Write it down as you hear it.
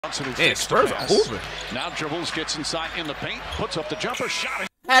Hey, Spurs are moving. Now dribbles, gets inside in the paint, puts up the jumper shot.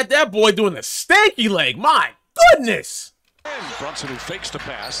 Had that boy doing the stanky leg. My goodness. Brunson, who fakes the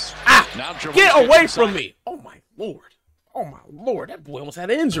pass. Now dribbles, get away from me. Oh, my Lord. Oh, my Lord. That boy almost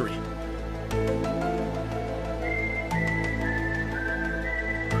had an injury.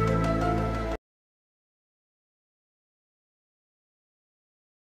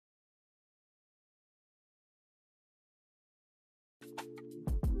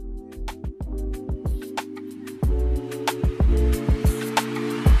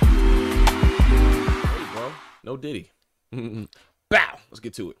 No Diddy. Bow. Let's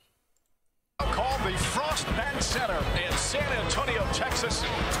get to it. Called the Frostbank Center in San Antonio, Texas.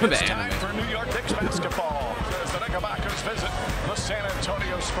 It's time for New York Knicks basketball as the Knickerbockers visit the San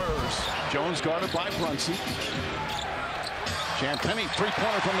Antonio Spurs. Jones guarded by Brunson. Champagnie,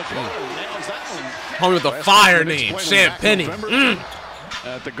 three-pointer from the corner. Nails that one. Homie with the fire name, Champagnie.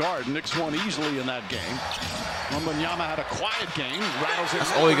 At the guard, Knicks won easily in that game. Wembanyama had a quiet game. Rattles in.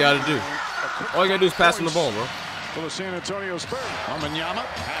 That's all you got to do. All you got to do is pass him the ball, bro. For the San Antonio Spurs. Wembanyama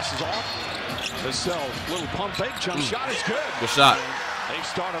passes off. Vassell, little pump fake. Jump shot is good. Good shot. They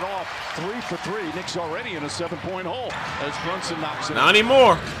started off 3 for 3. Knicks already in a 7-point hole as Brunson knocks it Not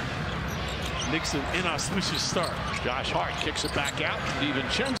anymore. Knicks an inauspicious start. Josh Hart kicks it back out.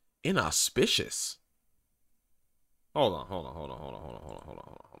 DiVincenzo. Inauspicious. Hold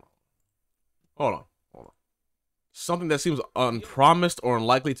on. Something that seems unpromised or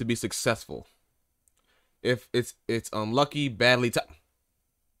unlikely to be successful. If it's unlucky, badly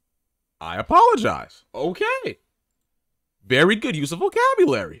I apologize. Okay. Very good use of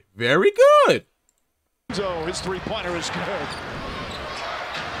vocabulary. Very good. So his three-pointer is good.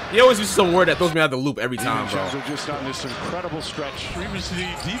 He always uses some word that throws me out of the loop every time, bro. Are just on this incredible stretch. Previously,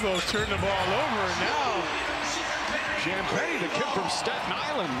 Devo turned the ball over, and now Champagnie, the kid from Staten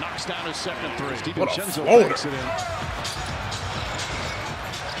Island, knocks down his second three. DiVincenzo takes it in.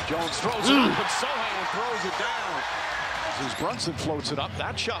 Jones throws it up, but Sohan throws it down. As Brunson floats it up,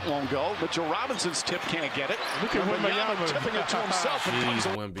 that shot won't go. Mitchell Robinson's tip can't get it. Look at Wembanyama tipping it to himself. Jeez,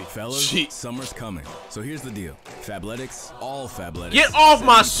 Wemby. Fellas, summer's coming. So here's the deal. Fabletics, all Fabletics. Get off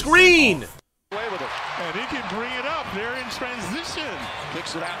my screen! Away with it. And he can bring it up. They're in transition.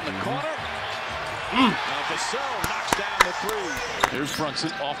 Kicks it out in the corner. Now Vassell knocks down the three. Here's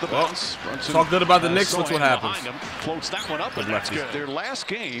Brunson off the bounce. Brunson talk good about the Knicks. Look what happens. Him, floats that one up, and that's good. Their last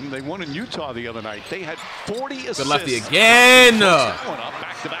game, they won in Utah the other night. They had 40 assists. Good lefty again. That one up,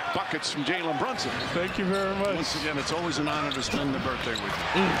 back-to-back buckets from Jalen Brunson. Thank you very much. Once again, it's always an honor to spend the birthday with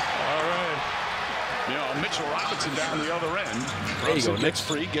you. All right. You know, Mitchell Robinson down the other end. There you go. Knicks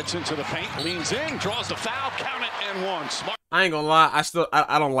free, gets into the paint, leans in, draws the foul, count it, and one. Smart. I ain't gonna lie.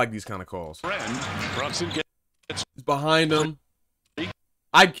 I don't like these kind of calls. Brunson gets behind him.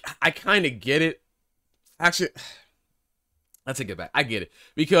 I kind of get it. Actually, I take it back. I get it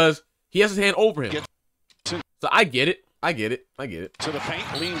because he has his hand over him. So I get it. I get it. To the paint,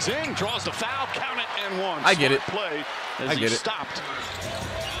 leans in, draws the foul, count it, and one. I get it. Play as I get it. Stopped.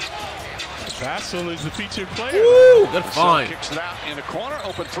 Vassell is the featured player. Woo, good find. Kicks it out in a corner,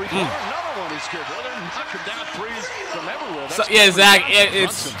 open three-pointer. Another one is good. Well, they're knocking down threes from everywhere. So, yeah, Zach,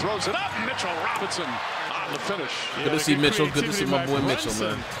 it's throws it up. Mitchell Robinson on the finish. Good to see Mitchell. Good to see my boy Mitchell,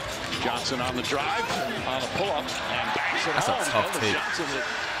 man. Johnson on the drive, on a pull-up, and banks it home. That's a tough take. Johnson,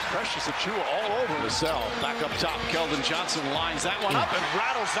 Precious Achua all over Vassell. Back up top, Keldon Johnson lines that one up and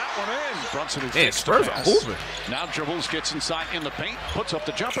rattles that one in. Brunson, who fakes Spurs the are pass. moving. Now dribbles, gets inside in the paint, puts up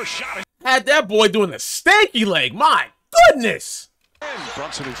the jumper, shot. Had that boy doing the stanky leg. My goodness.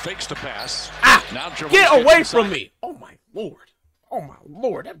 Brunson, who fakes the pass. Now dribbles, get away from me. Oh, my Lord. Oh, my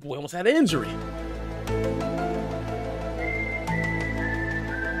Lord. That boy almost had an injury.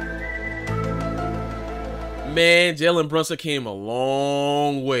 Man, Jalen Brunson came a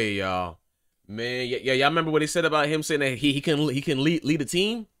long way, y'all. Man, yeah, y'all remember what they said about him saying that he can lead a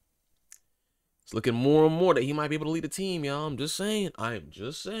team? It's looking more and more that he might be able to lead a team, y'all. I'm just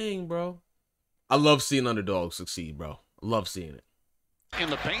saying, bro. I love seeing underdogs succeed, bro. I love seeing it. In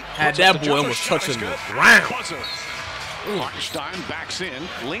the paint, had that boy almost touching the ground. Stein backs in,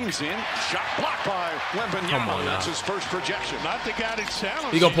 leans in, shot blocked by Wembanyama. That's his first projection. Not the guy to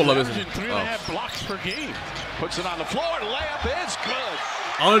challenge. He gonna pull up, isn't he? 3.5 blocks per game. Puts it on the floor. The layup is good.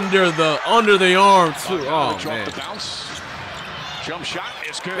 Under the arm too. Oh man. The bounce. Jump shot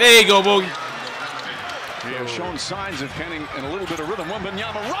is good. There you go, Boogie. He has shown signs of getting in a little bit of rhythm.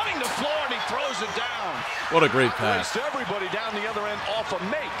 Wembanyama running the floor and he throws it down. What a great pass. Everybody down the other end off a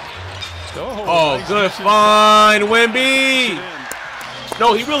make. Oh, good find, Wemby.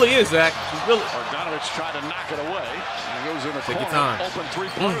 No, he really is, Zach. He's really. Bogdanovich tried to knock it away. And it goes in the Take your corner. time. Open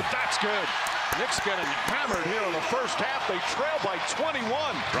three-pointer. That's good. Knicks getting hammered here in the first half. They trail by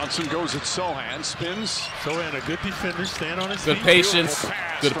 21. Brunson goes at Sohan, spins. Sohan, a good defender, stand on his Good feet. patience.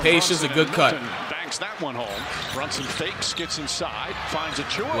 Good patience, a good cut. Banks that one home. Brunson fakes, gets inside, finds a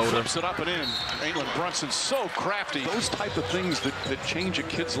Chua, flips it up and in. Jalen Brunson's so crafty. Those type of things that change a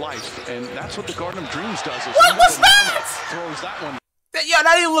kid's life, and that's what the Garden of Dreams does. What was that? Throws that one. Yeah,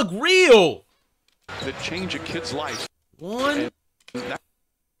 that didn't look real. That change a kid's life. One.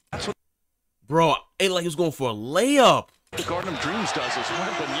 That's what Bro, ain't like he was going for a layup. the Garden of Dreams does is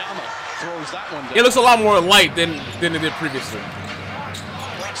Wembanyama throws that one down. It looks a lot more light than it did previously.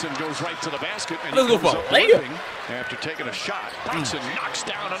 Brunson goes right to the basket and Let's he go for goes a up layup. limping after taking a shot. Brunson knocks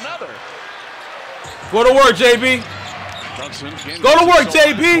down another. Go to work, JB. Brunson again Go to work, goes up,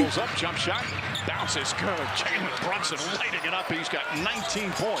 JB. pulls up, jump shot, bounces good. Jalen Brunson lighting it up. He's got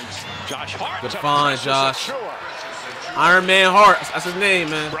 19 points. Josh Hart. Good find, Josh. Sure. Iron Man Hart. That's his name,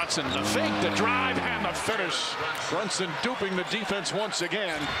 man. Brunson, the fake, the drive, and the finish. Brunson duping the defense once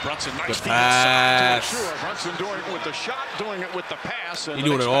again. Brunson, nice feed inside to Sure. Brunson doing it with the shot, doing it with the pass. And He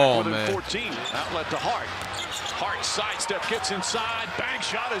doing it all, man. 14. Outlet to Hart. Hart sidestep, gets inside. Bang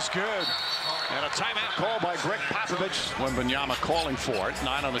shot is good. And a timeout call by Greg Popovich. Wembanyama calling for it.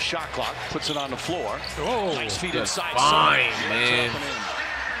 9 on the shot clock. Puts it on the floor. Oh, nice feed that's inside. fine, man.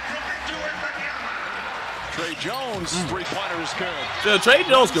 Trey Jones, three-pointer is good. Trey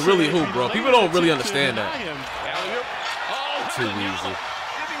Jones can really hoop, bro. People don't really understand that. Alley-oop. Oh, Too Wembanyama easy.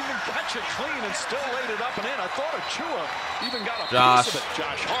 didn't even catch it clean and still laid it up and in. I thought Chua even got a Josh. piece of it.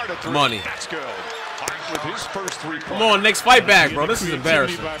 Josh Hart at three. Money. That's good. Hart with his first three-pointer. Come on, next fight back, bro. This is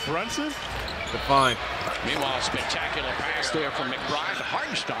embarrassing. By Brunson. Good find. Meanwhile, a spectacular pass there from McBride to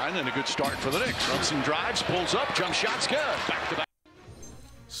Hartenstein and a good start for the Knicks. Brunson drives, pulls up, jump shot's good. Back to back.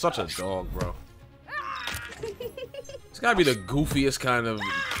 Such a dog, bro. It's gotta be the goofiest kind of.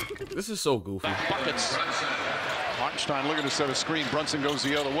 This is so goofy. Buckets. Hartenstein looking to set a screen. Brunson goes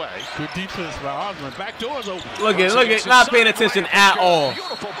the other way. Good defense by Osman. Back door's open. Look at, not paying attention at all.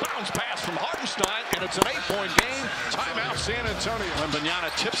 Beautiful bounce pass from Hartenstein, and it's an 8-point game. Timeout, San Antonio.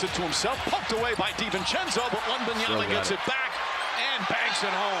 Wembanyama tips it to himself, poked away by DiVincenzo, but Wembanyama gets it back and banks it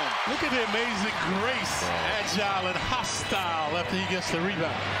home. Look at the amazing grace, agile and hostile after he gets the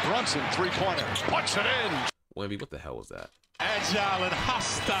rebound. Brunson, three-pointer, puts it in. Wemby, what the hell was that? Agile and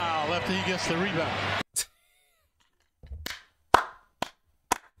hostile after he gets the rebound.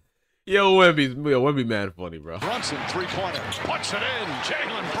 Yo, Wemby, man, funny, bro. Brunson, three-pointer, puts it in.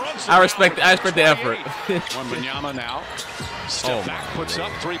 Jalen Brunson. I respect the effort. Wembanyama now. Step back, puts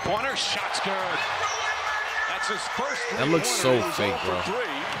up three-pointer. Shot's good. That's his first three. That looks so fake, bro.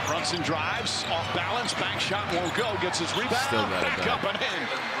 Brunson drives, off balance, bank shot won't go, gets his rebound, Still got it back back. up and in.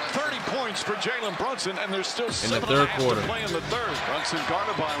 30 points for Jalen Brunson, and there's still In the third quarter. to play in the third. Brunson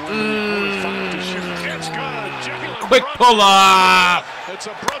guarded by Wembanyama, 5 to shoot. It's good. Jalen Quick Brunson. pull up. It's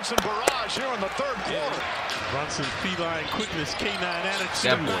a Brunson barrage here in the third quarter. Brunson feline quickness, K9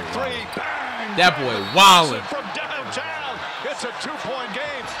 attitude. That boy, Three, bang. that boy wildin'. From downtown, it's a 2-point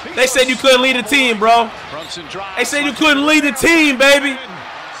game. They said you couldn't lead the team, bro. Brunson drives. They said you couldn't lead the team, baby.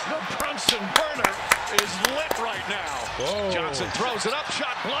 The Brunson burner is lit right now. Whoa. Johnson throws it up,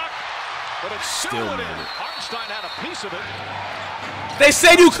 shot blocked, but it's still Still in. made it. Hartenstein had a piece of it. They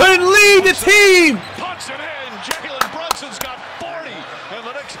said you couldn't lead the team. Puts it in. Jalen Brunson's got 40, and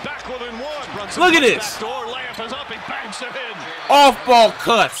the Knicks back within one. Brunson Look at puts this. back door, layup is up, he banks it in. Off-ball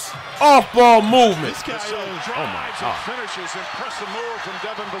cuts. Off-ball movement. This guy, Drives and finishes. Impressive move from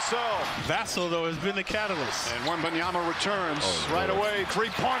Devin Vassell. Vassell, though, has been the catalyst. And Wembanyama returns right away.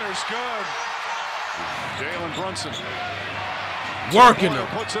 Three-pointers good. Jalen Brunson. Working them.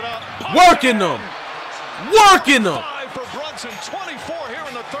 Puts it up. Working them. Working them. 5 for Brunson. 24 here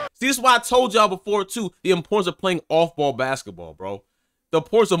in the third. See, this is why I told y'all before, too, the importance of playing off-ball basketball, bro. The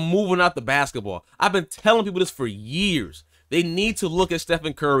importance of moving out the basketball. I've been telling people this for years. They need to look at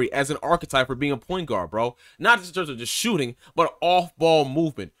Stephen Curry as an archetype for being a point guard, bro. Not just in terms of just shooting, but off-ball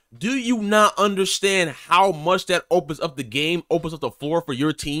movement. Do you not understand how much that opens up the game, opens up the floor for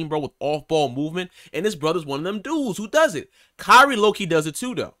your team, bro, with off-ball movement? And this brother's one of them dudes who does it. Kyrie low-key does it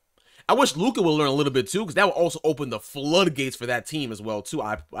too, though. I wish Luka would learn a little bit too, because that would also open the floodgates for that team as well too,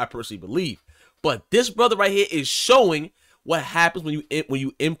 I personally believe. But this brother right here is showing what happens when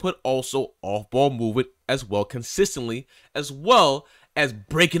you input also off-ball movement as well consistently, as well as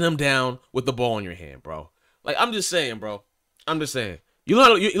breaking them down with the ball in your hand, bro. Like, I'm just saying, bro. I'm just saying. You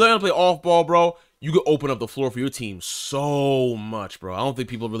learn how to play off-ball, bro, you can open up the floor for your team so much, bro. I don't think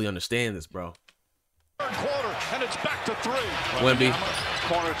people really understand this, bro. Third quarter. and it's back to 3. Wemby.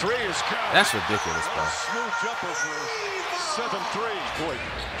 Corner 3 is good. That's ridiculous, bro. Smooth jumper for 7-3. Boy,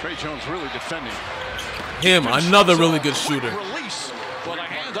 Trey Jones really defending. Him, another really good shooter. Release with a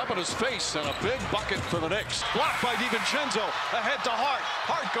hand up in his face and a big bucket for the Knicks. Blocked by DiVincenzo. Ahead to Hart.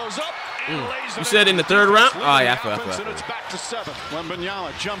 Hart goes up and lays it. You said in the third round? Oh, yeah, I forgot. And it's back to 7.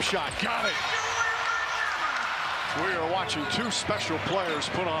 Wembanyama, jump shot. Got it. We are watching two special players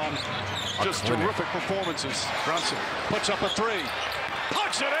put on just terrific performances. Brunson puts up a 3.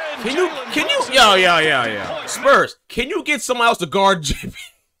 Puts it in. Can you, yo. Spurs, can you get someone else to guard Jimmy?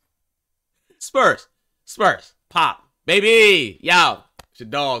 Spurs, pop, baby, yo, it's your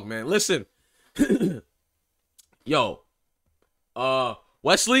dog, man. Listen, yo,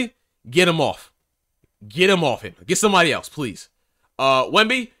 Wesley, get him off him. Get somebody else, please.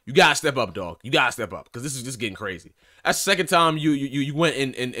 Wemby, you gotta step up, dog. You gotta step up, because this is just getting crazy. That's the second time you went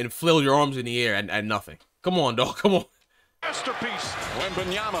and flailed your arms in the air and nothing. Come on, dog. Come on. Masterpiece.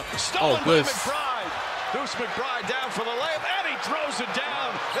 Wembanyama stolen by McBride. Deuce McBride down for the layup, and he throws it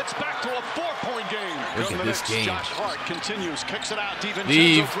down. It's back to a 4-point game. Look at this game. Josh Hart continues, kicks it out.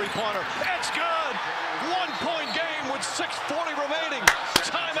 DiVincenzo three-pointer. It's good. 1-point game with 6:40 remaining.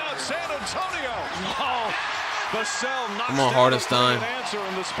 Timeout, San Antonio. Oh. Come on, Hardenstein.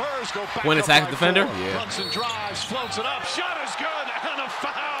 When attack defender? Yeah. Brunson drives, floats it up. Shot is good, and a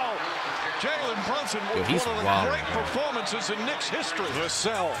foul. Jalen Brunson with one of the great performances in Knicks history.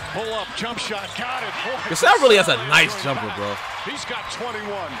 Vassell, pull up, jump shot, got it. Vassell really has a nice jumper, bro. He's got 21.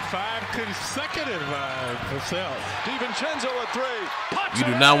 5 consecutive Vassell. DiVincenzo a 3. You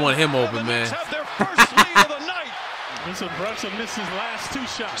do not want him open, man. Have their first lead of the night. Listen, Brunson missed his last 2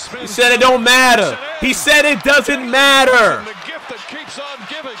 shots. He said it don't matter. He said it doesn't matter. The gift that keeps on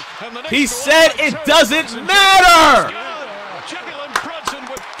giving. He said it doesn't matter. Jalen Brunson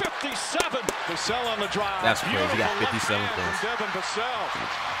with 57. Vassell on the drive. That's crazy. He got 57 points. Devin Vassell.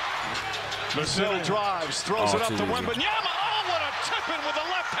 Vassell drives, throws it up to Wembanyama. Oh, what a tip-in with the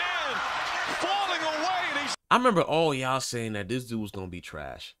left hand. Falling away. And he's I remember all y'all saying that this dude was going to be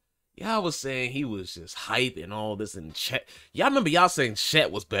trash. Y'all was saying he was just hype and all this and Chet. Y'all remember y'all saying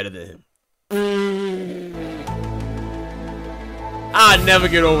Chet was better than him. I'll never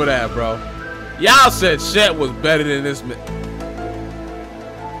get over that, bro. Y'all said Chet was better than this man.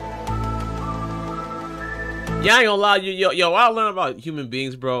 Y'all ain't gonna lie, yo, what I learned about human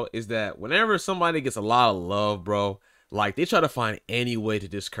beings, bro, is that whenever somebody gets a lot of love, bro, like they try to find any way to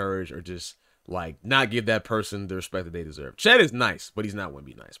discourage or just like not give that person the respect that they deserve. Chet is nice, but he's not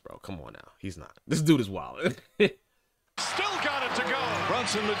Wemby nice, bro. Come on now, he's not. This dude is wild. Still got it to go.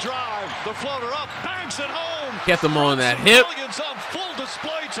 Brunson the drive, the floater up, banks it home. Kept him on that hip. Brilliance on full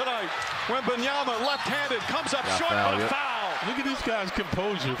display tonight. Wembanyama left-handed comes up short foul, on a foul. Look at this guy's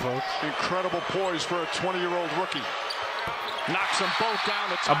composure, folks. Incredible poise for a 20-year-old rookie. Knocks them both down.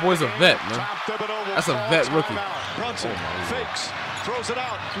 That boy's a vet, man. That's a vet rookie. Brunson fakes, throws it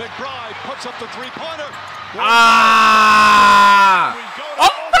out. McBride puts up the three-pointer. Ah! We go to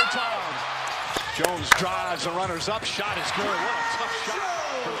overtime. Jones drives the runners up. Shot is good. What a tough shot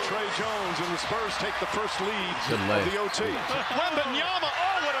from Trey Jones, and the Spurs take the first lead of the OT. Wembanyama,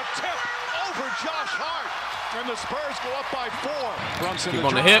 oh, what a tip over Josh Hart. And the Spurs go up by 4. Brunson keep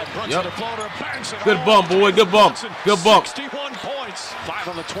on the hit. Brunson the floater, banks it good home. bump, boy. Good bump. Good bump. 61 points. 5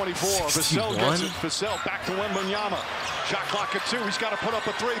 on the 24. Vassell gets it. Vassell back to Wembanyama. Shot clock at 2. He's got to put up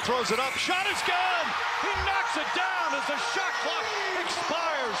a 3. Throws it up. Shot is good. He knocks it down as the shot clock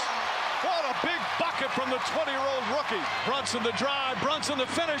expires. What a big bucket from the 20-year-old rookie. Brunson the drive. Brunson the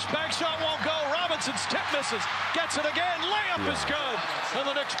finish. Bank shot won't go. Robinson's tip misses. Gets it again. Layup is good. And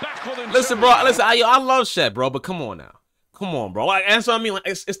the Knicks back within. Listen, bro. Listen, I love Chet, bro, but come on now. Come on, bro. Like, and so I mean, like,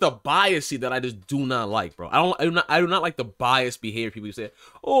 it's the biasy that I just do not like, bro. I do not like the biased behavior. People who say,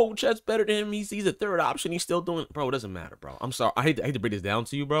 "Oh, Chet's better than him. He's a third option. He's still doing." Bro, it doesn't matter, bro. I'm sorry. I hate to break this down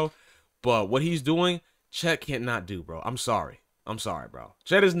to you, bro, but what he's doing, Chet can't not do, bro. I'm sorry, bro.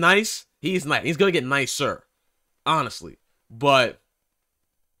 Chet is nice. He's nice. He's gonna get nicer, honestly. But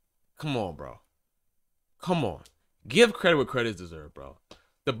come on, bro. Come on. Give credit where credit's deserved, bro.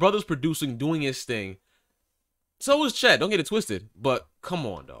 The brother's producing, doing his thing. So is Chet. Don't get it twisted. But come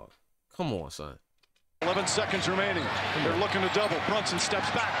on, dog. Come on, son. 11 seconds remaining. They're looking to double. Brunson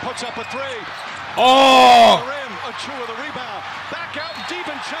steps back, puts up a 3. Oh! Rim, a 2 of the rebound. Back out,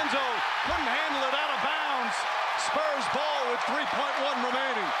 DiVincenzo couldn't handle it out of bounds. Spurs ball with 3.1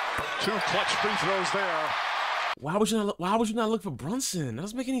 remaining. 2 clutch free throws there. Why would you not look for Brunson? That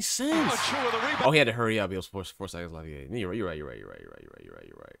doesn't make any sense. Oh, he had to hurry up. He was 4 seconds left. Yeah, you're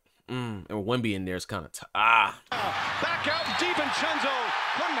right. And Wemby in there is kind of back out, DiVincenzo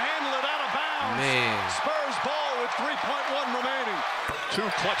couldn't handle it out of bounds. Man. Spurs ball 3.1 remaining. 2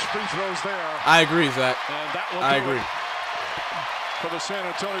 clutch free throws there. I agree, Zach. And that will I do agree. it for the San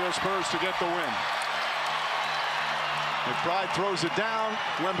Antonio Spurs to get the win. McBride throws it down.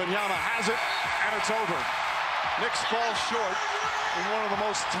 Wembanyama has it, and it's over. Knicks fall short in one of the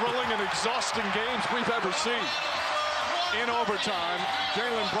most thrilling and exhausting games we've ever seen. In overtime,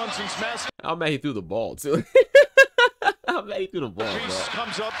 Jalen Brunson's mask. I'm mad he threw the ball, too. I'm mad he threw the ball, bro.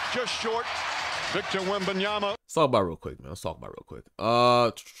 Comes up just short. Victor Wembanyama. Let's talk about it real quick, man. Let's talk about it real quick.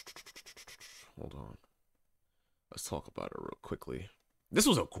 Hold on. Let's talk about it real quickly. This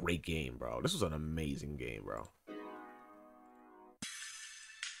was a great game, bro. This was an amazing game, bro.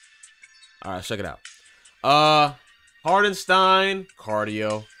 All right, check it out. Hardenstein,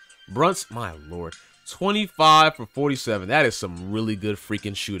 cardio. Brunson, my lord. 25 for 47. That is some really good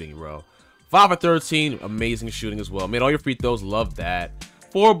freaking shooting, bro. 5 for 13. Amazing shooting as well. Made all your free throws. Love that.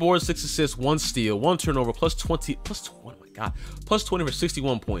 4 boards, 6 assists, 1 steal, 1 turnover, plus 20. Oh my God. Plus 20 for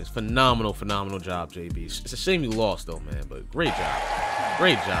 61 points. Phenomenal, phenomenal job, JB. It's a shame you lost, though, man. But great job.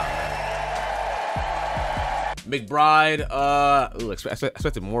 Great job, man. McBride, I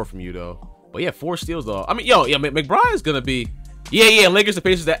expected more from you, though. But yeah, 4 steals, though. I mean, yo, yeah, McBride is gonna be. Yeah, Lakers and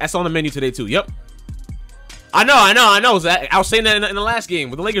Pacers. That's on the menu today too. Yep. I know, Zach. I was saying that in the last game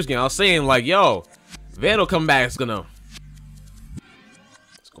with the Lakers game. I was saying like, yo, Vandal come back. It's gonna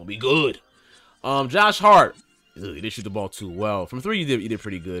be good. Josh Hart. Ugh, he didn't shoot the ball too well. From 3, you did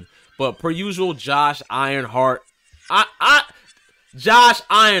pretty good. But per usual, Josh Ironheart. Josh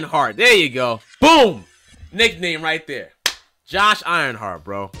Ironheart. There you go. Boom. Nickname right there. Josh Ironheart,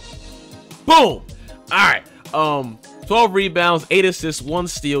 bro. Boom. All right. 12 rebounds, 8 assists, 1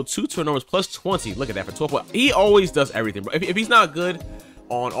 steal, 2 turnovers, plus 20. Look at that for 12. He always does everything, bro. If he's not good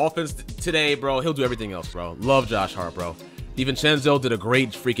on offense today, bro, he'll do everything else, bro. Love Josh Hart, bro. DiVincenzo did a great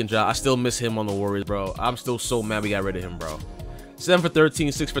freaking job. I still miss him on the Warriors, bro. I'm still so mad we got rid of him, bro. 7 for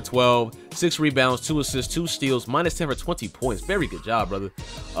 13, 6 for 12, 6 rebounds, 2 assists, 2 steals, minus 10 for 20 points. Very good job, brother.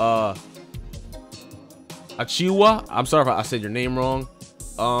 Achiuwa, I'm sorry if I said your name wrong.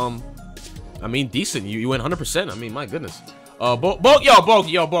 I mean, decent. You went 100%. I mean, my goodness. Bogey. All right.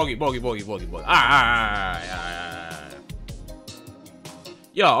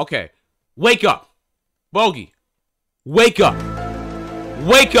 Yo, okay. Wake up. Bogey. Wake up.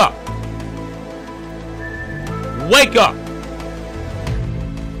 Wake up. Wake up.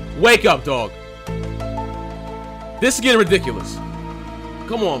 Wake up, dog. This is getting ridiculous.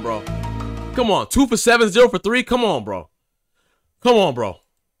 Come on, bro. Come on. 2 for 7, 0 for 3. Come on, bro. Come on, bro.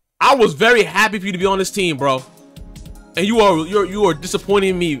 I was very happy for you to be on this team, bro. And you are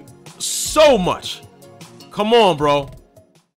disappointing me so much. Come on, bro.